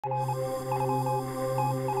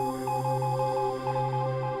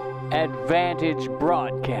Advantage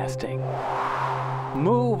Broadcasting.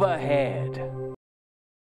 Move ahead.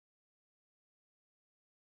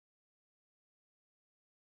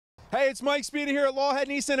 Hey, it's Mike Speedy here at Loughead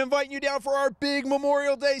Nissan, inviting you down for our big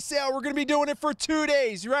Memorial Day sale. We're going to be doing it for 2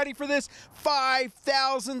 days. You ready for this?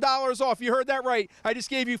 $5,000 off. You heard that right. I just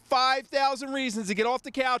gave you 5,000 reasons to get off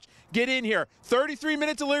the couch, get in here.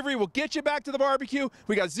 33-minute delivery will get you back to the barbecue.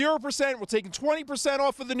 We got 0%. We're taking 20%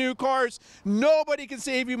 off of the new cars. Nobody can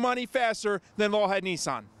save you money faster than Loughead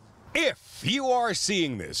Nissan. If you are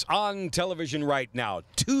seeing this on television right now,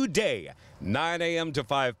 today, 9 a.m. to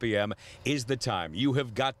 5 p.m. is the time. You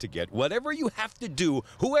have got to get whatever you have to do,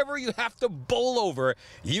 whoever you have to bowl over,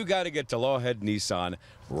 you got to get to Loughead Nissan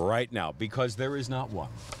right now, because there is not one,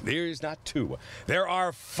 there is not two, there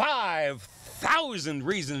are 5,000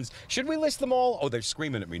 reasons. Should we list them all? Oh, they're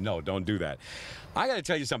screaming at me. No, don't do that. I got to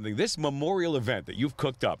tell you something. This memorial event that you've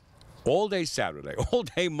cooked up, all day Saturday, all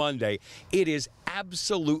day Monday, it is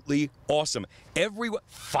absolutely awesome.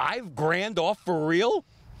 $5,000 off for real?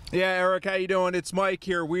 Yeah, Eric, how you doing? It's Mike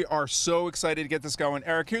here. We are so excited to get this going.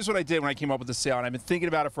 Eric, here's what I did when I came up with the sale, and I've been thinking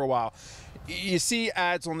about it for a while. You see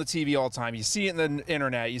ads on the TV all the time. You see it in the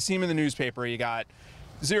internet. You see them in the newspaper. You got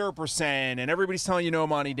 0%, and everybody's telling you no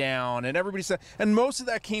money down, and and most of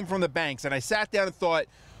that came from the banks. And I sat down and thought,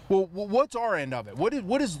 well, what's our end of it? What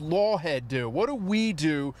does Loughead do? What do we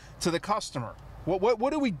do to the customer?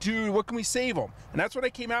 What do we do? What can we save them? And that's what I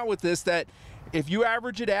came out with this, that if you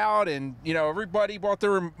average it out and, you know, everybody brought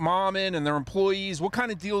their mom in and their employees, what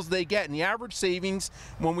kind of deals they get? And the average savings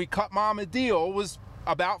when we cut mom a deal was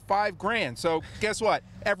about $5,000. So guess what?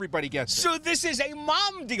 Everybody gets it. So this is a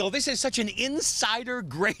mom deal. This is such an insider,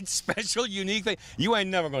 great, special, unique thing. You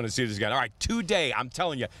ain't never going to see this again. All right, today, I'm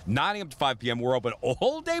telling you, 9 a.m. to 5 p.m. We're open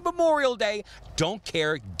all day Memorial Day. Don't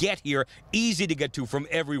care. Get here. Easy to get to from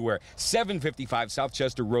everywhere. 755 South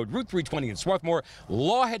Chester Road, Route 320 in Swarthmore.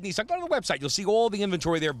 Loughead Nissan. Go to the website. You'll see all the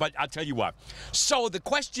inventory there. But I'll tell you what. So the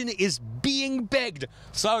question is being begged.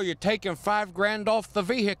 So you're taking $5,000 off the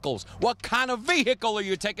vehicles. What kind of vehicle are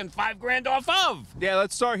you taking $5,000 off of? Yeah,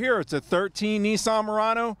 let's start here. It's a 13 Nissan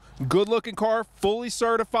Murano, good looking car, fully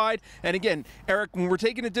certified. And again, Eric, when we're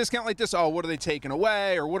taking a discount like this, oh, what are they taking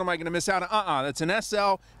away, or what am I going to miss out on? That's an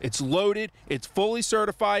SL. It's loaded. It's fully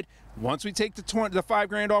certified. Once we take the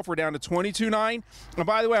 $5,000 off, we're down to $22,900. And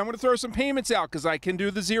by the way, I'm going to throw some payments out because I can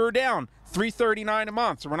do the zero down. $339 a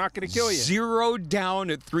month, so we're not going to kill you. Zero down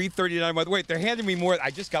at $339 a month. Wait, they're handing me more. I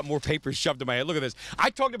just got more papers shoved in my head. Look at this. I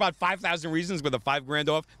talked about 5,000 reasons with a $5,000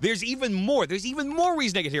 off. There's even more. There's even more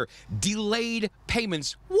reason to get here. Delayed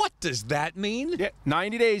payments. What does that mean? Yeah,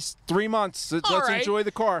 90 days, 3 months. Let's enjoy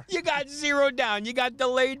the car. You got zero down. You got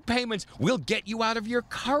delayed payments. We'll get you out of your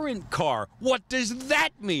current car. What does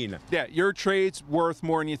that mean? Yeah, your trade's worth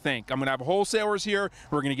more than you think. I'm going to have wholesalers here.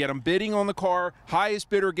 We're going to get them bidding on the car. Highest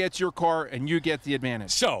bidder gets your car, and you get the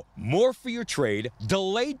advantage. So, more for your trade,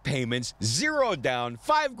 delayed payments, zero down,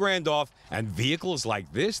 $5,000 off, and vehicles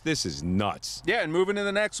like this is nuts. Yeah, and moving to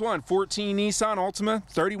the next one, 14 Nissan Altima,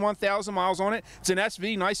 31,000 miles on it. It's an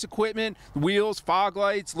SV, nice equipment, wheels, fog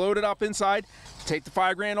lights, loaded up inside. Take the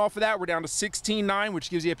 $5,000 off of that, we're down to $16,900,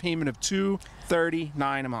 which gives you a payment of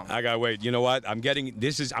 $239 a month. I gotta wait. You know what? I'm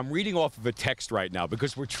reading off of a text right now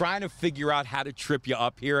because we're trying to figure out how to trip you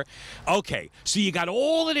up here. Okay, so you got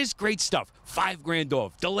all of this great stuff. $5,000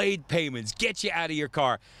 off, delayed payments, get you out of your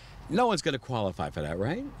car. No one's gonna qualify for that,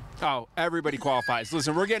 right? Oh, everybody qualifies.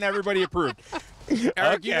 Listen, we're getting everybody approved.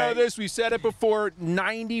 Eric, okay. You know this. We've said it before.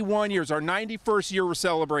 91 years. Our 91st year we're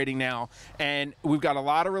celebrating now. And we've got a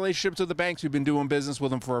lot of relationships with the banks. We've been doing business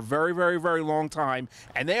with them for a very, very, very long time.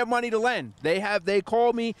 And they have money to lend. They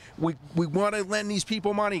call me. We want to lend these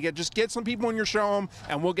people money. Just get some people in your showroom,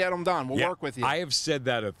 and we'll get them done. We'll work with you. I have said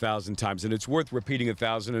that 1,000 times, and it's worth repeating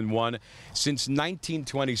 1,001. Since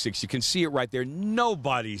 1926, you can see it right there.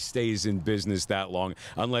 Nobody stays in business that long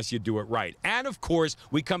unless you do it right. And, of course,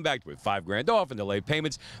 we come back with $5,000 off and delayed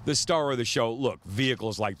payments. The star of the show, look,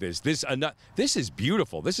 vehicles like this. This is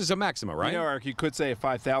beautiful. This is a Maxima, right? You know, Eric, you could say it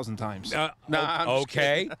 5,000 times.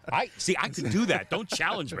 Okay. I can do that. Don't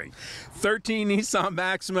challenge me. 13 Nissan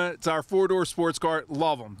Maxima. It's our four-door sports car.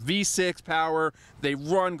 Love them. V6 power. They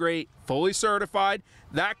run great. Fully certified.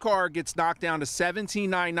 That car gets knocked down to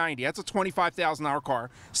 $17,990. That's a $25,000 car.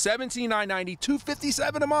 $17,990,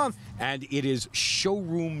 $257 a month. And it is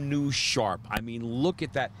showroom new sharp. I mean, look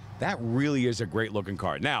at that. That really is a great looking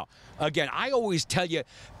car. Now, again, I always tell you,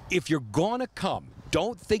 if you're gonna come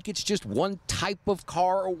don't think it's just one type of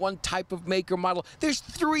car or one type of make or model. There's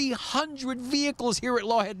 300 vehicles here at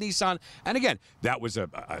Loughead Nissan. And again, that was a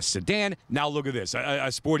sedan. Now look at this,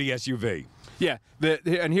 a sporty SUV. Yeah,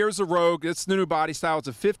 and here's the Rogue. It's the new body style. It's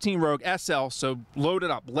a 15 Rogue SL, so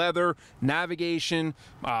loaded up. Leather, navigation,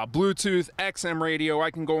 Bluetooth, XM radio.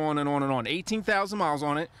 I can go on and on and on. 18,000 miles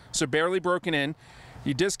on it, so barely broken in.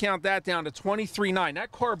 You discount that down to $23,900.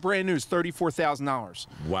 That car brand new is $34,000.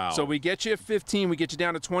 Wow. So we get you at 15, we get you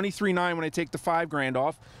down to $23,900 when I take the $5,000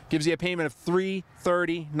 off. Gives you a payment of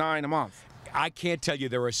 $339 a month. I can't tell you,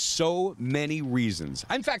 there are so many reasons.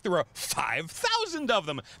 In fact, there are 5,000 of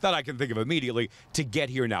them that I can think of immediately to get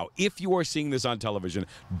here now. If you are seeing this on television,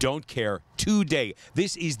 don't care. Today,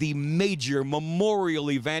 this is the major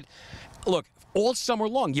memorial event. Look, all summer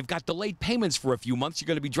long, you've got delayed payments for a few months. You're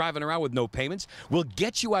going to be driving around with no payments. We'll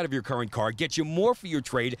get you out of your current car, get you more for your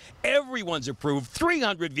trade. Everyone's approved.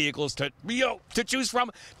 300 vehicles to choose from.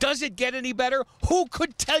 Does it get any better? Who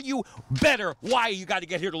could tell you better why you got to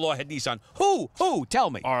get here to Loughead Nissan? Who?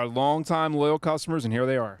 Tell me. Our longtime loyal customers, and here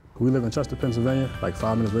they are. We live in Chester, Pennsylvania, like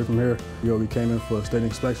 5 minutes away from here. We came in for a state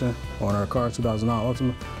inspection on our car, 2009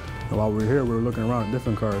 Altima. And while we were here, we were looking around at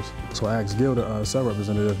different cars. So I asked Gil, the sales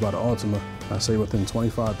representative, about the Altima. I say within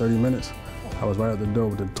 25, 30 minutes, I was right at the door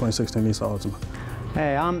with the 2016 Nissan Altima.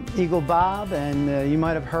 Hey, I'm Eagle Bob, and you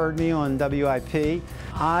might have heard me on WIP.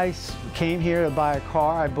 I came here to buy a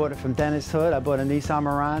car. I bought it from Dennis Hood. I bought a Nissan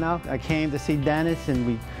Murano. I came to see Dennis, and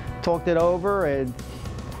we talked it over, and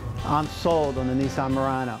I'm sold on the Nissan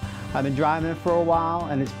Murano. I've been driving it for a while,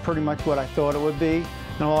 and it's pretty much what I thought it would be.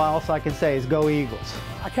 And all else I can say is go Eagles.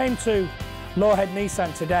 I came to Loughead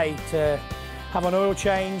Nissan today to have an oil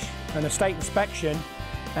change and a state inspection,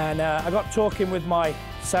 and I got talking with my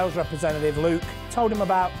sales representative, Luke. Told him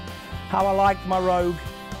about how I liked my Rogue,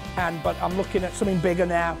 but I'm looking at something bigger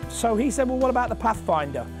now. So he said, well, what about the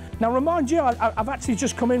Pathfinder? Now, remind you, I've actually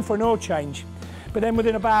just come in for an oil change, but then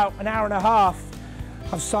within about an hour and a half,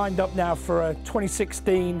 I've signed up now for a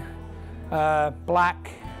 2016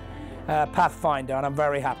 black Pathfinder, and I'm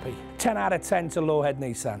very happy. 10 out of 10 to Loughead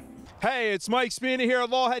Nissan. Hey, it's Mike Spina here at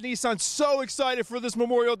Loughead Nissan. So excited for this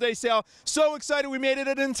Memorial Day sale. So excited we made it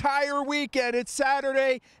an entire weekend. It's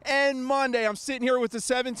Saturday and Monday. I'm sitting here with the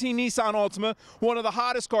 17 Nissan Altima, one of the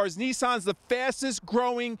hottest cars. Nissan's the fastest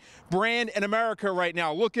growing brand in America right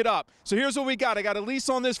now. Look it up. So here's what we got. I got a lease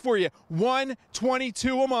on this for you.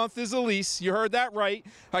 $122 a month is a lease. You heard that right.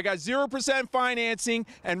 I got 0% financing,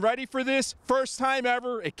 and ready for this? First time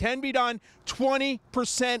ever. It can be done.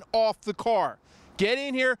 20% off the car. Get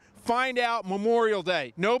in here. Find out Memorial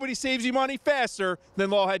Day. Nobody saves you money faster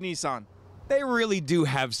than Loughead Nissan. They really do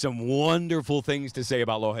have some wonderful things to say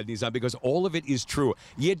about Loughead Nissan because all of it is true.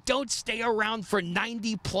 You don't stay around for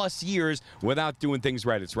 90-plus years without doing things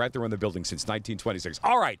right. It's right there in the building since 1926.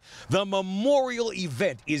 All right, the memorial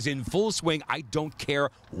event is in full swing. I don't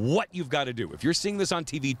care what you've got to do. If you're seeing this on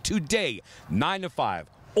TV today, 9 to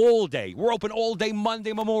 5, all day. We're open all day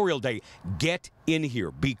Monday, Memorial Day. Get in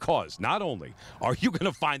here because not only are you going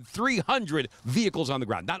to find 300 vehicles on the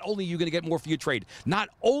ground, not only are you going to get more for your trade, not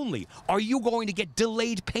only are you going to get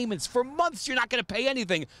delayed payments for months, you're not going to pay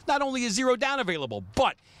anything. Not only is zero down available,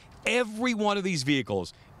 but every one of these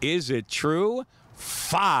vehicles, is it true?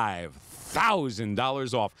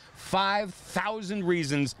 $5,000 off. 5,000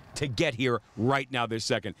 reasons to get here right now this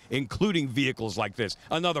second, including vehicles like this.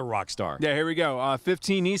 Another rock star. Yeah, here we go.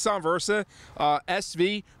 15 Nissan Versa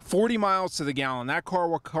SV, 40 miles to the gallon. That car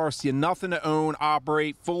will cost you nothing to own,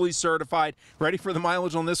 operate, fully certified. Ready for the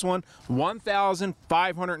mileage on this one?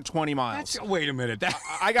 1,520 miles. Wait a minute.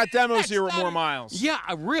 I got demos here with more miles. Yeah,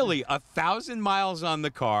 really, 1,000 miles on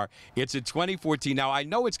the car. It's a 2014. Now, I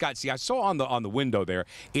know it's got, see, I saw on the window there,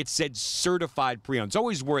 it said certified pre-owned. It's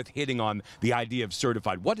always worth hitting on the idea of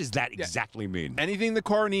certified. What does that exactly mean? Anything the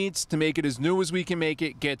car needs to make it as new as we can make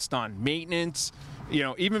it gets done. Maintenance, you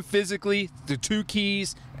know, even physically, the 2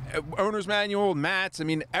 keys, owner's manual, mats, I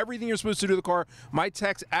mean, everything you're supposed to do to the car. My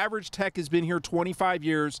tech's average tech has been here 25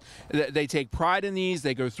 years. They take pride in these.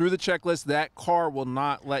 They go through the checklist. That car will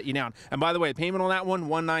not let you down. And by the way, payment on that one,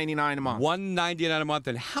 $199 a month. $199 a month.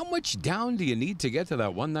 And how much down do you need to get to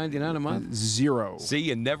that $199 a month? Zero. See,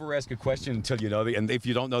 you never ask a question until you know and if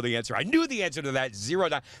you don't know the answer. I knew the answer to that. Zero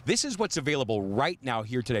down. This is what's available right now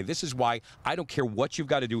here today. This is why I don't care what you've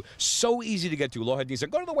got to do. So easy to get to. Loughead Nissan.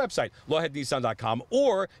 Go to the website, lougheadnissan.com,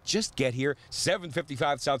 or Just get here.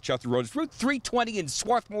 755 South Chester Road. It's Route 320 in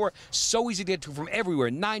Swarthmore. So easy to get to from everywhere.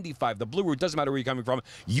 95, the Blue Route, doesn't matter where you're coming from.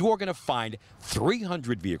 You're going to find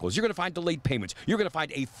 300 vehicles. You're going to find delayed payments. You're going to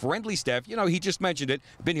find a friendly staff. You know, he just mentioned it.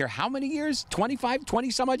 Been here how many years? 25, 20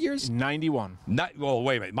 some odd years? 91. Well,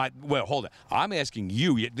 wait a minute. Well, hold on. I'm asking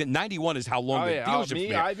you. 91 is how long the dealership's been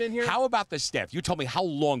here. I've been here. How about the staff? You told me how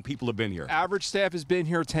long people have been here. Average staff has been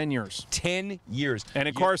here 10 years. 10 years. And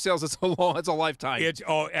in car sales, it's a lifetime.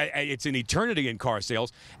 It's an eternity in car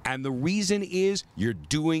sales. And the reason is you're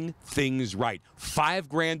doing things right.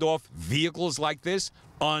 $5,000 off vehicles like this.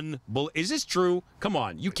 Is this true? Come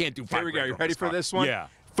on. You can't do $5,000. Here we go. You ready for this one? Yeah.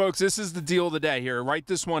 Folks, this is the deal of the day here. Write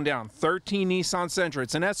this one down. 13 Nissan Sentra.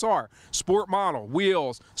 It's an SR. Sport model.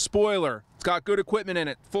 Wheels. Spoiler. It's got good equipment in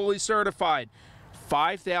it. Fully certified.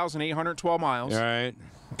 5,812 miles. All right.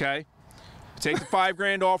 Okay. Take the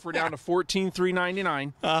 $5,000 off. We're down to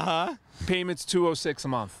 $14,399. Uh-huh. Payments $206 a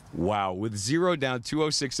month. Wow, with 0 down,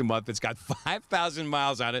 $206 a month. It's got 5,000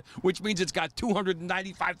 miles on it, which means it's got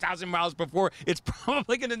 295,000 miles before it's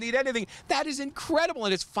probably going to need anything. That is incredible,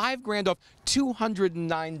 and it's $5,000 off,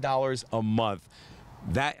 $209 a month.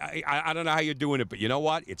 That I don't know how you're doing it, but you know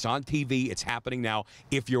what? It's on TV. It's happening now.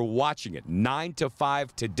 If you're watching it, 9 to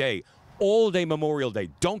 5 today. All day Memorial Day.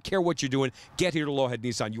 Don't care what you're doing. Get here to Loughead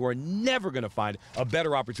Nissan. You are never going to find a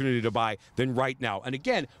better opportunity to buy than right now. And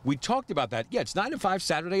again, we talked about that. Yeah, it's 9 to 5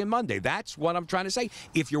 Saturday and Monday. That's what I'm trying to say.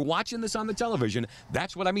 If you're watching this on the television,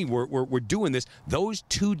 that's what I mean. We're doing this. Those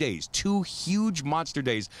 2 days, 2 huge monster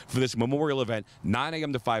days for this Memorial event, 9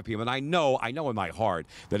 a.m. to 5 p.m. And I know in my heart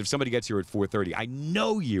that if somebody gets here at 4:30, I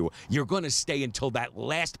know you're going to stay until that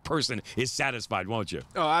last person is satisfied, won't you?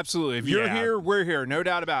 Oh, absolutely. If you're here, we're here. No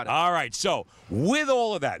doubt about it. All right. So, with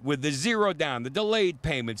all of that, with the 0 down, the delayed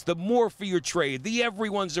payments, the more for your trade, the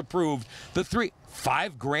everyone's approved, the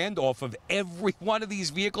 $5,000 off of every one of these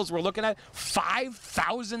vehicles we're looking at,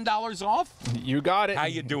 $5,000 off? You got it. How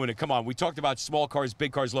you doing it? Come on. We talked about small cars,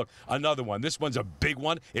 big cars. Look, another one. This one's a big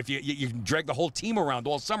one. If you can drag the whole team around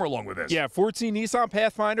all summer long with this. Yeah, 14 Nissan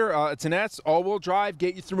Pathfinder. It's an S, all-wheel drive,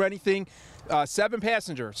 get you through anything.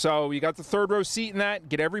 7-passenger. So you got the third row seat in that.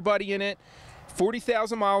 Get everybody in it.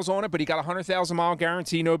 40,000 miles on it, but he got a 100,000 mile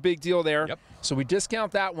guarantee. No big deal there. Yep. So we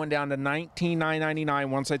discount that one down to $19,999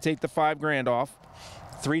 once I take the $5,000 off.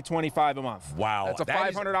 $325 a month. Wow. That's a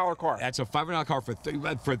 $500 car. That's a $500 car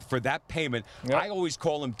for that payment. Yep. I always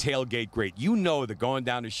call them tailgate great. You know that going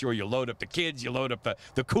down the shore, you load up the kids, you load up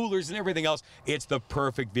the coolers and everything else. It's the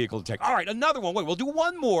perfect vehicle to take. All right, another one. Wait, we'll do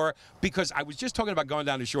one more because I was just talking about going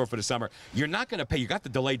down the shore for the summer. You're not going to pay. You got the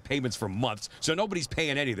delayed payments for months, so nobody's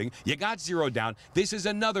paying anything. You got 0 down. This is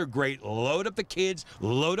another great. Load up the kids,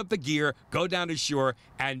 load up the gear, go down the shore,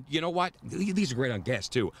 and you know what? These are great on gas,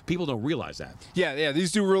 too. People don't realize that. Yeah,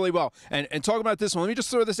 these do really well. And talking about this one, let me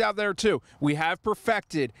just throw this out there too. We have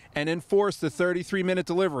perfected and enforced the 33-minute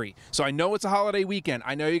delivery. So I know it's a holiday weekend.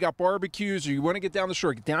 I know you got barbecues or you want to get down the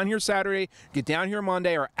shore. Get down here Saturday, get down here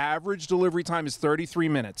Monday. Our average delivery time is 33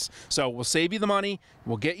 minutes. So we'll save you the money.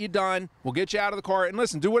 We'll get you done. We'll get you out of the car. And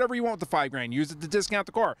listen, do whatever you want with the $5,000. Use it to discount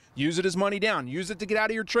the car. Use it as money down. Use it to get out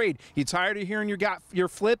of your trade. You tired of hearing you're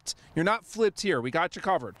flipped? You're not flipped here. We got you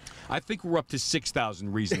covered. I think we're up to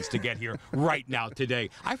 6,000 reasons to get here right now today.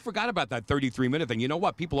 I forgot about that 33-minute thing. You know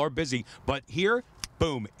what? People are busy, but here,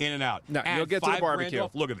 boom, in and out. No, you'll get to the barbecue.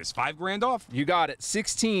 Off. Look at this, $5,000 off. You got it.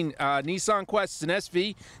 16 Nissan Quest. It's an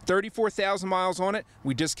SV, 34,000 miles on it.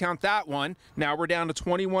 We discount that one. Now we're down to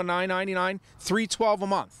 $21,999, $312 a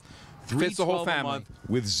month. Fits the whole family. A month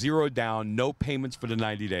with 0 down, no payments for the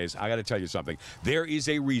 90 days. I got to tell you something. There is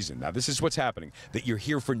a reason. Now, this is what's happening. That you're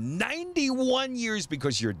here for 91 years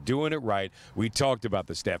because you're doing it right. We talked about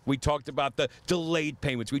the staff. We talked about the delayed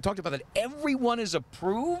payments. We talked about that everyone is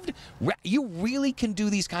approved. You really can do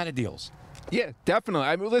these kind of deals. Yeah, definitely.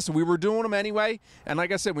 I mean, listen, we were doing them anyway, and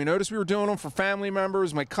like I said, we noticed we were doing them for family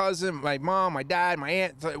members, my cousin, my mom, my dad, my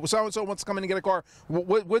aunt, so-and-so wants to come in and get a car.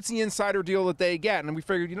 What's the insider deal that they get? And we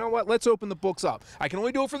figured, you know what, let's open the books up. I can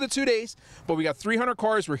only do it for the 2 days, but we got 300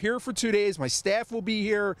 cars. We're here for 2 days. My staff will be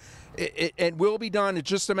here. It will be done. It's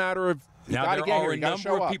just a matter of now, there are a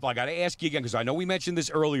number of people. I got to ask you again because I know we mentioned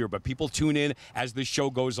this earlier, but people tune in as the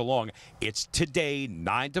show goes along. It's today,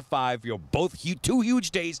 9 to 5. Both 2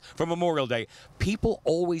 huge days for Memorial Day. People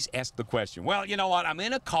always ask the question, well, you know what? I'm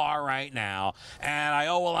in a car right now, and I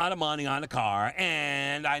owe a lot of money on the car,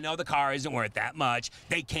 and I know the car isn't worth that much.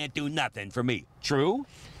 They can't do nothing for me. True?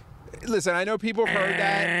 Listen, I know people have heard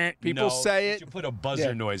that. People say it. You should put a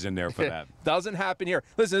buzzer noise in there for that. Doesn't happen here.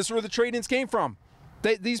 Listen, this is where the trade-ins came from.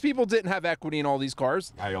 These people didn't have equity in all these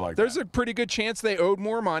cars. How you like There's that? a pretty good chance they owed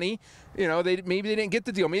more money. You know, maybe they didn't get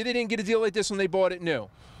the deal. Maybe they didn't get a deal like this when they bought it new.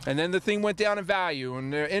 And then the thing went down in value,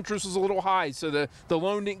 and the interest was a little high, so the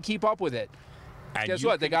loan didn't keep up with it. And guess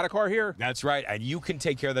what? They got a car here. That's right, and you can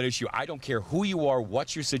take care of that issue. I don't care who you are,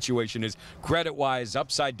 what your situation is, credit-wise,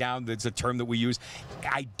 upside down, that's a term that we use.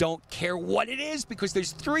 I don't care what it is, because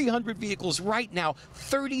there's 300 vehicles right now,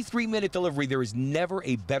 33-minute delivery. There is never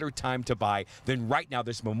a better time to buy than right now,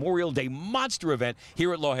 this Memorial Day monster event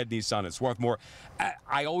here at Loughead Nissan in Swarthmore.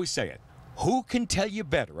 I always say it. Who can tell you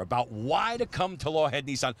better about why to come to Loughead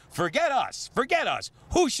Nissan? Forget us. Forget us.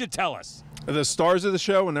 Who should tell us? The stars of the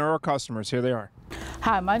show, and they're our customers. Here they are.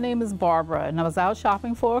 Hi, my name is Barbara, and I was out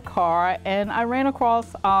shopping for a car, and I ran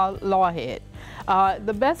across Loughead.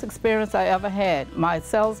 The best experience I ever had. My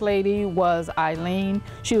sales lady was Eileen.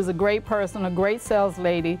 She was a great person, a great sales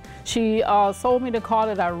lady. She sold me the car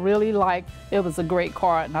that I really liked. It was a great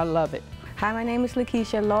car, and I love it. Hi, my name is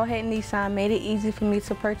Lakeisha. Loughead Nissan made it easy for me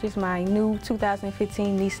to purchase my new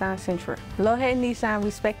 2015 Nissan Sentra. Loughead Nissan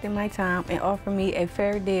respected my time and offered me a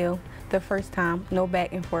fair deal the first time, no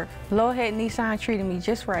back and forth. Loughead Nissan treated me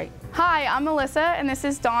just right. Hi, I'm Melissa, and this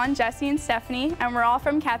is Dawn, Jesse, and Stephanie, and we're all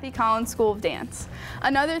from Kathy Collins School of Dance.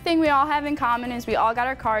 Another thing we all have in common is we all got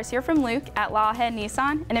our cars here from Luke at Loughead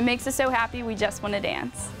Nissan, and it makes us so happy we just want to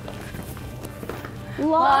dance.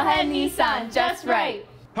 Loughead Nissan, just right.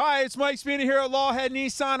 Hi, it's Mike Spina here at Loughead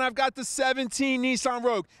Nissan. I've got the 17 Nissan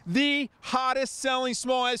Rogue, the hottest selling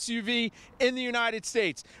small SUV in the United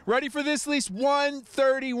States. Ready for this lease?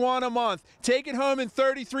 $131 a month. Take it home in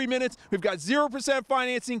 33 minutes. We've got 0%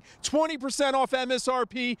 financing, 20% off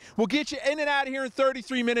MSRP. We'll get you in and out of here in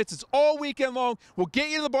 33 minutes. It's all weekend long. We'll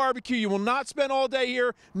get you to the barbecue. You will not spend all day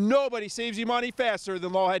here. Nobody saves you money faster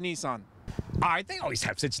than Loughead Nissan. All right, they always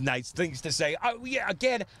have such nice things to say. Yeah,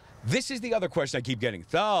 again, this is the other question I keep getting.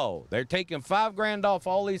 So, they're taking $5 grand off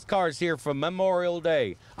all these cars here for Memorial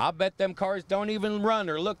Day. I bet them cars don't even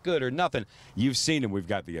run or look good or nothing. You've seen them. We've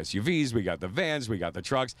got the SUVs, we got the vans, we got the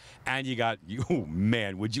trucks, and you got, oh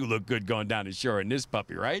man, would you look good going down the shore in this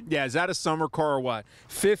puppy, right? Yeah, is that a summer car or what?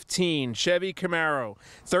 15 Chevy Camaro,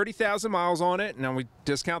 30,000 miles on it. Now we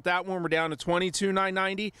discount that one, we're down to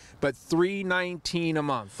 $22,990, but $319 a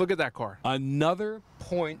month. Look at that car. Another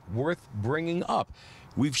point worth bringing up.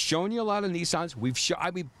 We've shown you a lot of Nissans.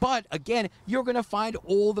 But again, you're going to find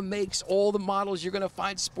all the makes, all the models. You're going to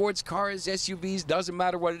find sports cars, SUVs, doesn't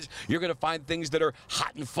matter what it is. You're going to find things that are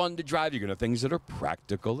hot and fun to drive. You're going to find things that are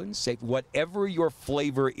practical and safe. Whatever your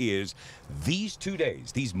flavor is, these 2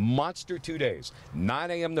 days, these monster 2 days,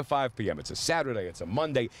 9 a.m. to 5 p.m. It's a Saturday, it's a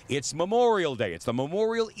Monday, it's Memorial Day. It's the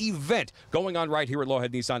Memorial event going on right here at Loughead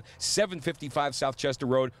Nissan, 755 South Chester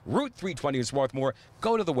Road, Route 320 in Swarthmore.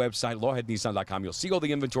 Go to the website, lougheadnissan.com. You'll see all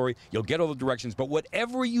the inventory, you'll get all the directions, but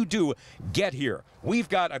whatever you do, get here. We've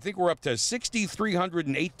got, I think we're up to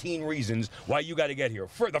 6,318 reasons why you got to get here.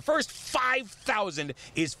 For the first 5,000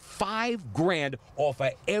 is $5 grand off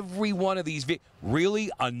of every one of these. Really?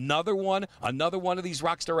 Another one of these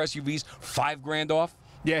Rockstar SUVs, $5 grand off?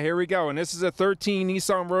 Yeah, here we go. And this is a 13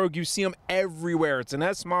 Nissan Rogue. You see them everywhere. It's an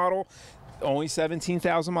S model, only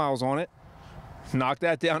 17,000 miles on it. Knock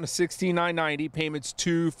that down to $16,990. Payments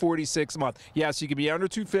 $246 a month. Yes, you can be under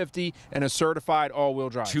 $250 and a certified all-wheel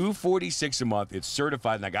drive. $246 a month. It's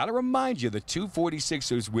certified, and I got to remind you, the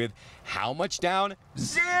 $246 is with how much down?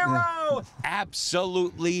 Zero.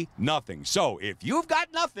 Absolutely nothing. So if you've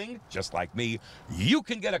got nothing, just like me, you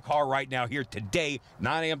can get a car right now here today,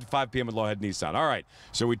 9 a.m. to 5 p.m. at Loughead Nissan. All right.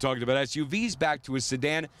 So we talked about SUVs. Back to a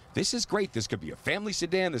sedan. This is great. This could be a family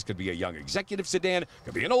sedan. This could be a young executive sedan.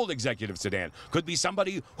 Could be an old executive sedan. Could be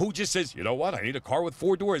somebody who just says, you know what, I need a car with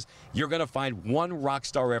 4 doors. You're going to find one rock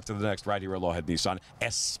star after the next right here at Loughead Nissan,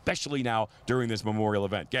 especially now during this Memorial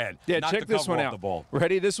event. Go ahead. Yeah, check this one out.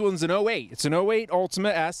 Ready? This one's an 08. It's an 08 Ultima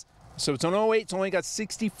S. So it's an 08. It's only got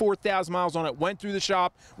 64,000 miles on it. Went through the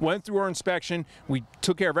shop, went through our inspection. We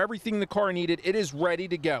took care of everything the car needed. It is ready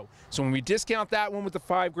to go. So when we discount that one with the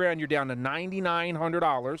 $5 grand, you're down to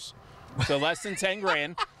 $9,900. So less than 10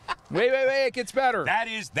 grand. Wait, it gets better. That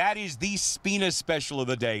is the Spina special of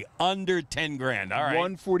the day, under 10 grand. All right.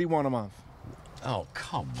 $141 a month. Oh,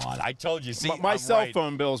 come on. I told you. See, my cell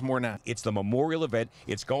phone bill is more than that. It's the Memorial event.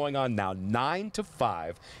 It's going on now 9 to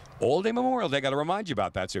 5. All day Memorial Day. Got to remind you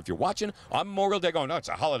about that. So if you're watching on Memorial Day going, no, it's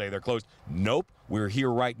a holiday, they're closed. Nope. We're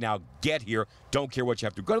here right now. Get here. Don't care what you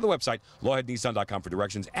have to. Go to the website, lougheadnissan.com for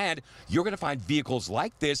directions. And you're going to find vehicles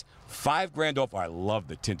like this, $5 grand off. Oh, I love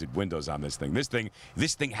the tinted windows on this thing. This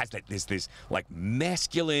thing has this like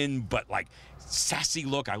masculine, but like sassy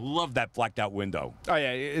look. I love that blacked out window. Oh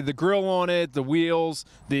yeah, the grill on it, the wheels,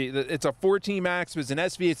 it's a 14 Max, but it's an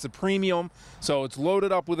SV, it's the premium, so it's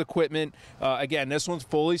loaded up with equipment. Again, this one's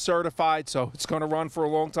fully certified, so it's going to run for a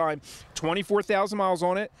long time. 24,000 miles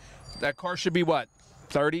on it. That car should be what?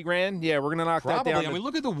 30 grand? Yeah, we're gonna knock Probably. that down. I mean,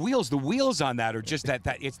 look at the wheels. The wheels on that are just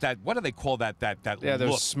it's that. What do they call that? That yeah, those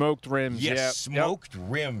look. smoked rims. Yes, Yep. smoked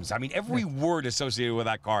rims. I mean, every word associated with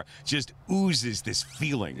that car just oozes this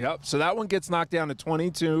feeling. Yep. So that one gets knocked down to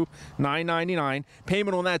 $22,999.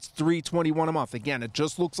 Payment on that's $321 a month. Again, it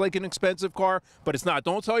just looks like an expensive car, but it's not.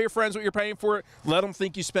 Don't tell your friends what you're paying for it. Let them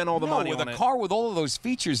think you spent all the money with on a it. car with all of those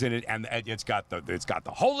features in it, and it's got the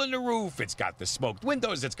hole in the roof. It's got the smoked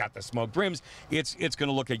windows. It's got the smoked rims. It's going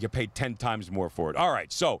to look like you paid 10 times more for it. All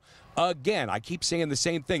right, so again, I keep saying the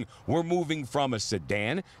same thing. We're moving from a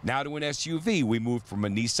sedan now to an SUV. We moved from a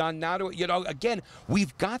Nissan now to, again,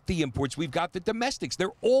 we've got the imports. We've got the domestics.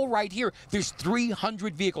 They're all right here. There's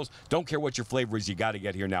 300 vehicles. Don't care what your flavor is. You got to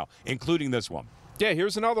get here now, including this one. Yeah,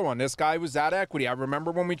 here's another one. This guy was out of equity. I remember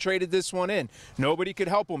when we traded this one in. Nobody could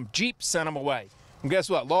help him. Jeep sent him away. And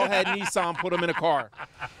guess what? Loughead Nissan put him in a car.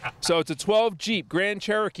 So it's a 12 Jeep Grand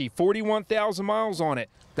Cherokee, 41,000 miles on it.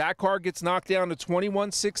 That car gets knocked down to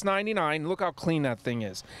 $21,699. Look how clean that thing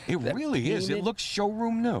is. It really is. It looks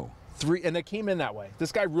showroom new. And they came in that way.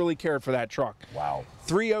 This guy really cared for that truck. Wow.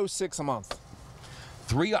 $306 a month.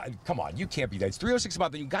 Come on, you can't be that. It's $306 a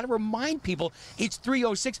month. And you got to remind people it's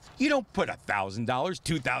 $306. You don't put $1,000,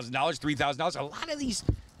 $2,000, $3,000. A lot of these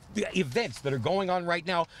events that are going on right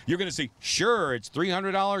now, you're going to see, sure, it's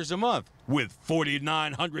 $300 a month with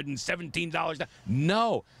 $4,917 down.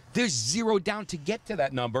 No, there's zero down to get to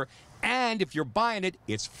that number. And if you're buying it,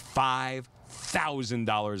 it's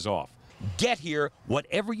 $5,000 off. Get here,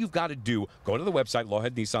 whatever you've got to do, go to the website,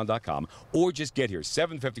 LoughheadNissan.com, or just get here,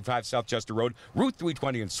 755 South Chester Road, Route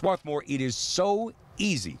 320 in Swarthmore. It is so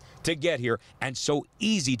easy to get here and so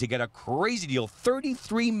easy to get a crazy deal,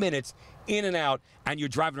 33 minutes in and out, and you're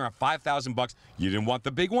driving around $5,000. You didn't want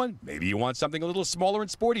the big one? Maybe you want something a little smaller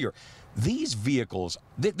and sportier. These vehicles,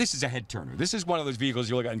 this is a head turner. This is one of those vehicles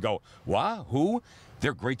you look at and go, wow, who?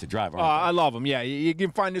 They're great to drive, aren't they? I love them, yeah. You can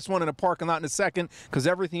find this one in a parking lot in a second because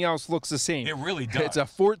everything else looks the same. It really does. It's a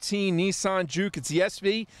 14 Nissan Juke. It's the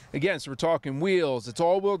SV. Again, so we're talking wheels. It's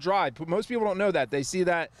all-wheel drive. Most people don't know that. They see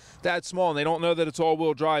that small, and they don't know that it's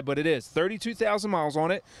all-wheel drive, but it is. 32,000 miles on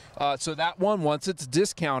it. So that one, once it's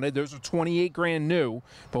discounted, those are 28 grand new,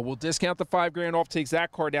 but we'll discount the 5 grand off, takes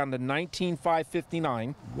that car down to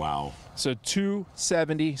 19,559. Wow. So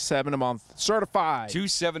 $277 a month, certified.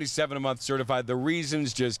 $277 a month certified. The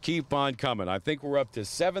reasons just keep on coming. I think we're up to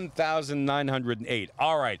 7,908.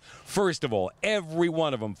 All right. First of all, every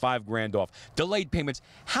one of them 5 grand off. Delayed payments.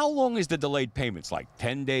 How long is the delayed payments? Like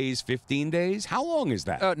 10 days, 15 days? How long is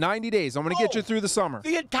that? 90 days. I'm going to get you through the summer.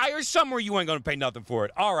 The entire summer you ain't going to pay nothing for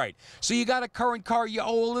it. All right. So you got a current car. You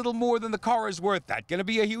owe a little more than the car is worth. That going to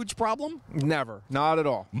be a huge problem? Never. Not at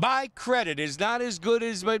all. My credit is not as good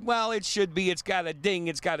as, but well, it should be. It's got a ding.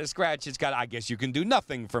 It's got a scratch. It's got, I guess you can do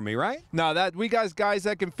nothing for me, right? No, that we guys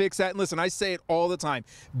that can fix that. And listen, I say it all the time.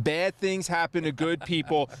 Bad things happen to good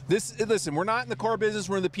people. Listen, we're not in the car business.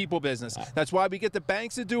 We're in the people business. That's why we get the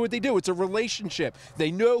banks to do what they do. It's a relationship.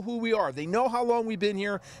 They know who we are. They know how long we've been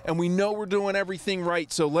here, and we know we're doing everything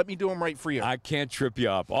right. So let me do them right for you. I can't trip you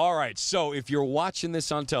up. All right. So if you're watching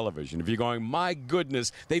this on television, if you're going, my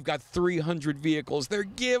goodness, they've got 300 vehicles. They're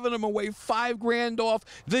giving them away 5 grand off.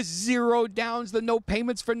 The zero downs, the no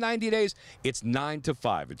payments for 90 days. It's 9 to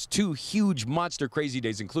 5. It's 2 huge monster crazy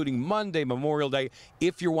days, including Monday, Memorial Day.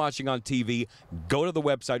 If you're watching on TV, go to the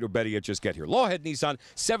website, or better yet, just get here. Loughead Nissan,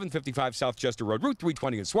 755 South Chester Road, Route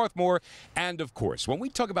 320 in Swarthmore. And of course, when we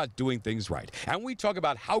talk about doing things right, and we talk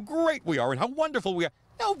about how great we are and how wonderful we are,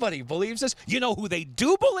 nobody believes us. You know who they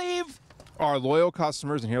do believe? Our loyal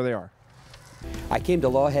customers, and here they are. I came to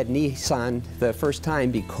Loughead Nissan the first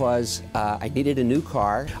time because I needed a new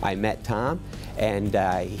car. I met Tom, and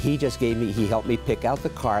he helped me pick out the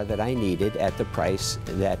car that I needed at the price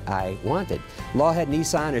that I wanted. Loughead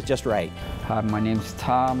Nissan is just right. Hi, my name's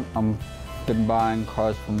Tom. I've been buying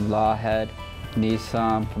cars from Loughead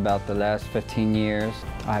Nissan for about the last 15 years.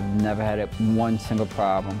 I've never had one single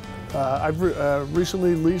problem. I've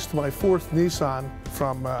recently leased my 4th Nissan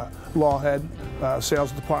from Loughead.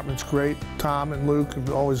 Sales department's great. Tom and Luke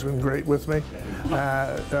have always been great with me.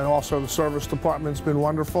 And also the service department's been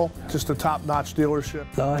wonderful. Just a top-notch dealership.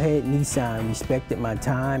 Loughead Nissan respected my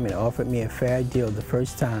time and offered me a fair deal the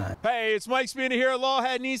first time. Hey, it's Mike Spina here at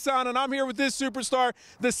Loughead Nissan, and I'm here with this superstar,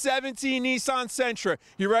 the 17 Nissan Sentra.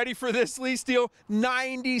 You ready for this lease deal?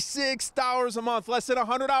 $96 a month, less than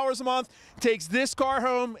 $100 a month. Takes this car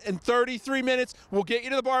home in 33 minutes. We'll get you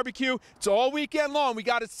to the barbecue. It's all weekend long. We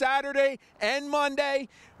got it Saturday and Monday.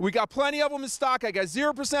 We got plenty of them in stock. I got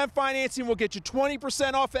 0% financing. We'll get you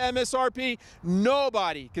 20% off of MSRP.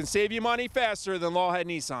 Nobody can save you money faster than Loughead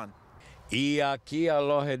Nissan. Y aquí a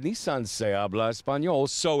Loughead Nissan se habla español.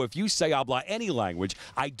 So if you say habla any language,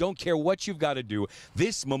 I don't care what you've got to do.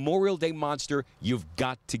 This Memorial Day monster, you've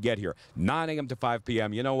got to get here. 9 a.m. to 5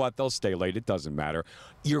 p.m. You know what? They'll stay late. It doesn't matter.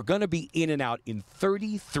 You're going to be in and out in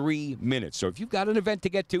 33 minutes. So if you've got an event to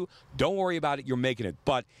get to, don't worry about it. You're making it.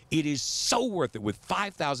 But it is so worth it with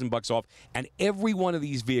 $5,000 off. And every one of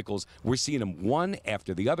these vehicles, we're seeing them one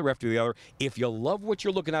after the other after the other. If you love what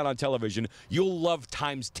you're looking at on television, you'll love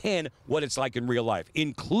times 10 what it's like in real life,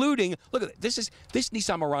 including, look at this. This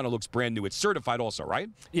Nissan Murano looks brand new. It's certified also, right?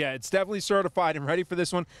 Yeah, it's definitely certified and ready for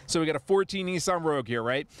this one. So we got a 14 Nissan Rogue here,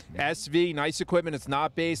 right? SV, nice equipment. It's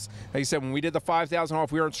not base. Like I said, when we did the 5,000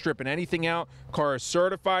 off, we weren't stripping anything out. Car is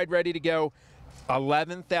certified, ready to go.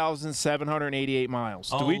 11,788 miles.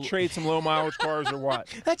 Do we trade some low mileage cars or what?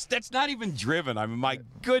 That's not even driven. I mean, my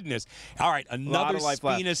goodness. All right, another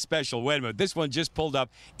Spina special. Wait a minute. This one just pulled up.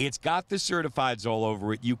 It's got the certifieds all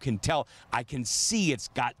over it. You can tell. I can see it's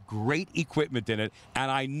got great equipment in it,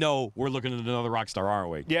 and I know we're looking at another rock star, aren't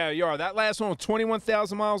we? Yeah, you are. That last one with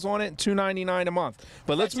 21,000 miles on it and $299 a month.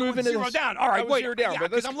 But let's move into zero this. down. All right, wait. Zero down. Yeah,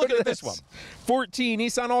 but let's I'm looking at this one. 14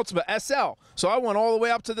 Nissan Altima SL. So I went all the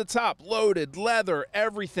way up to the top, loaded, leather,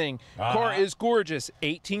 everything. Car is gorgeous.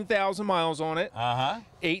 18,000 miles on it.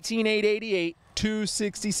 18,888.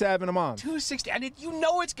 $267 a month. $260, and you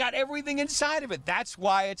know it's got everything inside of it. That's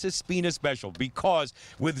why it's a Spina special, because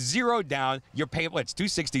with zero down, you're paying, well, it's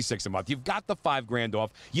 $266 a month. You've got the $5,000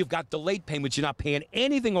 off. You've got delayed payments. You're not paying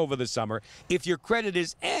anything over the summer. If your credit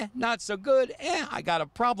is not so good, I got a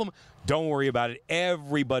problem, don't worry about it.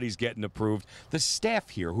 Everybody's getting approved. The staff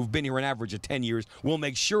here, who've been here an average of 10 years, will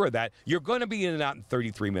make sure that you're going to be in and out in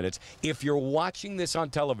 33 minutes. If you're watching this on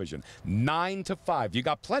television, 9 to 5, you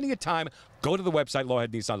got plenty of time. Go to the website,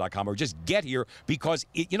 LougheadNissan.com, or just get here, because,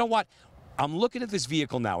 you know what? I'm looking at this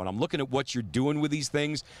vehicle now, and I'm looking at what you're doing with these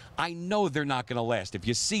things. I know they're not going to last. If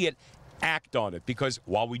you see it, act on it, because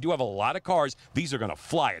while we do have a lot of cars, these are going to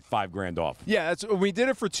fly at $5,000 off. Yeah, we did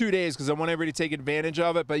it for 2 days because I want everybody to take advantage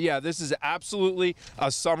of it. But yeah, this is absolutely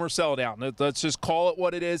a summer sell down. Let's just call it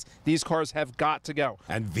what it is. These cars have got to go.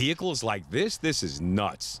 And vehicles like this is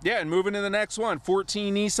nuts. Yeah, and moving to the next one,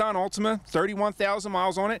 14 Nissan Altima, 31,000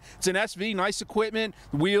 miles on it. It's an SV, nice equipment,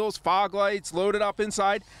 wheels, fog lights, loaded up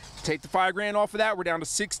inside. Take the $5,000 off of that, we're down to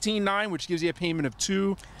 $16,900, which gives you a payment of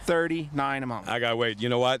 $239 a month. I gotta wait. You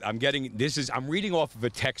know what? I'm reading off of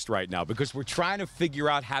a text right now because we're trying to figure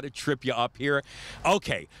out how to trip you up here.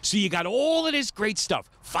 Okay, so you got all of this great stuff,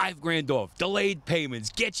 $5,000 off, delayed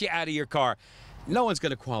payments, get you out of your car. No one's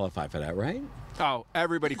gonna qualify for that, right? Oh,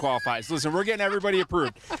 everybody qualifies. Listen, we're getting everybody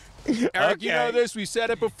approved. Eric, you know this. We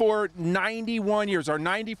said it before. 91 years. Our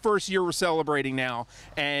 91st year we're celebrating now.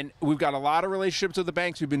 And we've got a lot of relationships with the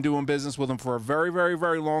banks. We've been doing business with them for a very, very,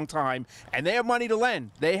 very long time. And they have money to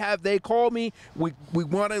lend. They call me. We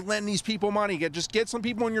want to lend these people money. Just get some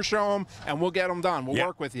people in your showroom, and we'll get them done. We'll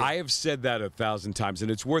work with you. I have said that 1,000 times,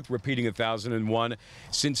 and it's worth repeating 1,001.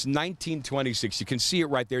 Since 1926, you can see it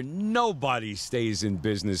right there. Nobody stays in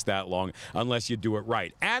business that long unless you do it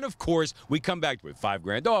right. And, of course, we come back with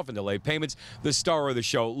 $5,000 off and delayed payments. The star of the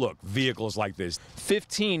show, look, vehicles like this.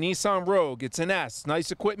 15 Nissan Rogue. It's an S.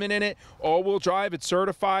 Nice equipment in it. All-wheel drive. It's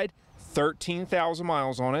certified. 13,000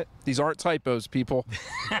 miles on it. These aren't typos, people.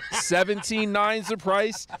 17.9's the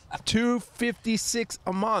price, $256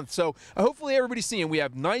 a month. So hopefully everybody's seeing we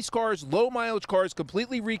have nice cars, low mileage cars,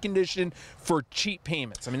 completely reconditioned for cheap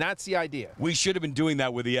payments. I mean, that's the idea. We should have been doing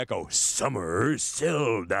that with the Echo. Summer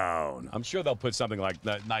sell down. I'm sure they'll put something like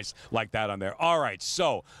that, nice like that on there. All right,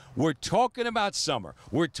 so we're talking about summer.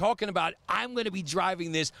 We're talking about I'm going to be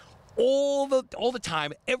driving this all the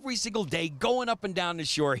time, every single day, going up and down the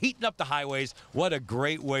shore, heating up the highways. What a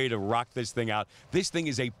great way to rock this thing out. This thing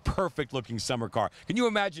is a perfect-looking summer car. Can you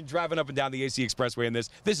imagine driving up and down the AC Expressway in this?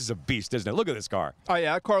 This is a beast, isn't it? Look at this car. Oh,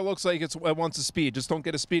 yeah, that car looks like it wants to speed. Just don't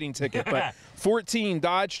get a speeding ticket. But 14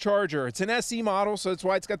 Dodge Charger. It's an SE model, so that's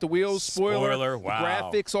why it's got the wheels, spoiler, wow.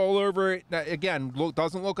 graphics all over it. Now, again,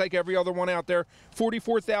 doesn't look like every other one out there.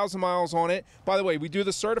 44,000 miles on it. By the way, we do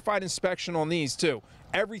the certified inspection on these, too.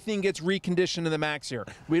 Everything gets reconditioned in the max here.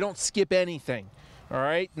 We don't skip anything. All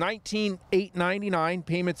right, $19,899,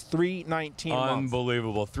 payments $319 a month.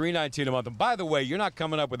 Unbelievable, $319 a month. And by the way, you're not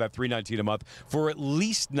coming up with that $319 a month for at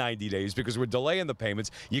least 90 days because we're delaying the payments.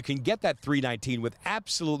 You can get that $319 with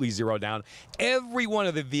absolutely zero down. Every one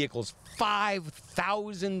of the vehicles,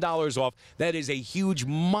 $5,000 off. That is a huge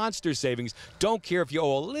monster savings. Don't care if you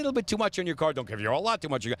owe a little bit too much on your car. Don't care if you owe a lot too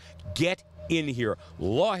much on your car. Get in here.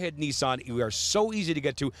 Loughead Nissan. We are so easy to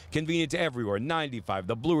get to, convenient to everywhere. 95,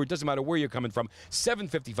 the Blue, it doesn't matter where you're coming from.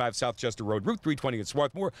 755 South Chester Road, Route 320 in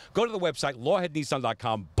Swarthmore. Go to the website,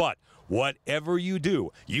 lougheadnissan.com. But whatever you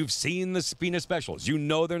do, you've seen the Spina specials. You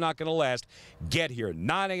know they're not going to last. Get here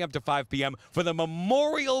 9 a.m. to 5 p.m. for the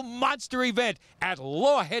Memorial Monster event at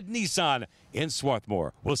Loughead Nissan in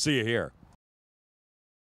Swarthmore. We'll see you here.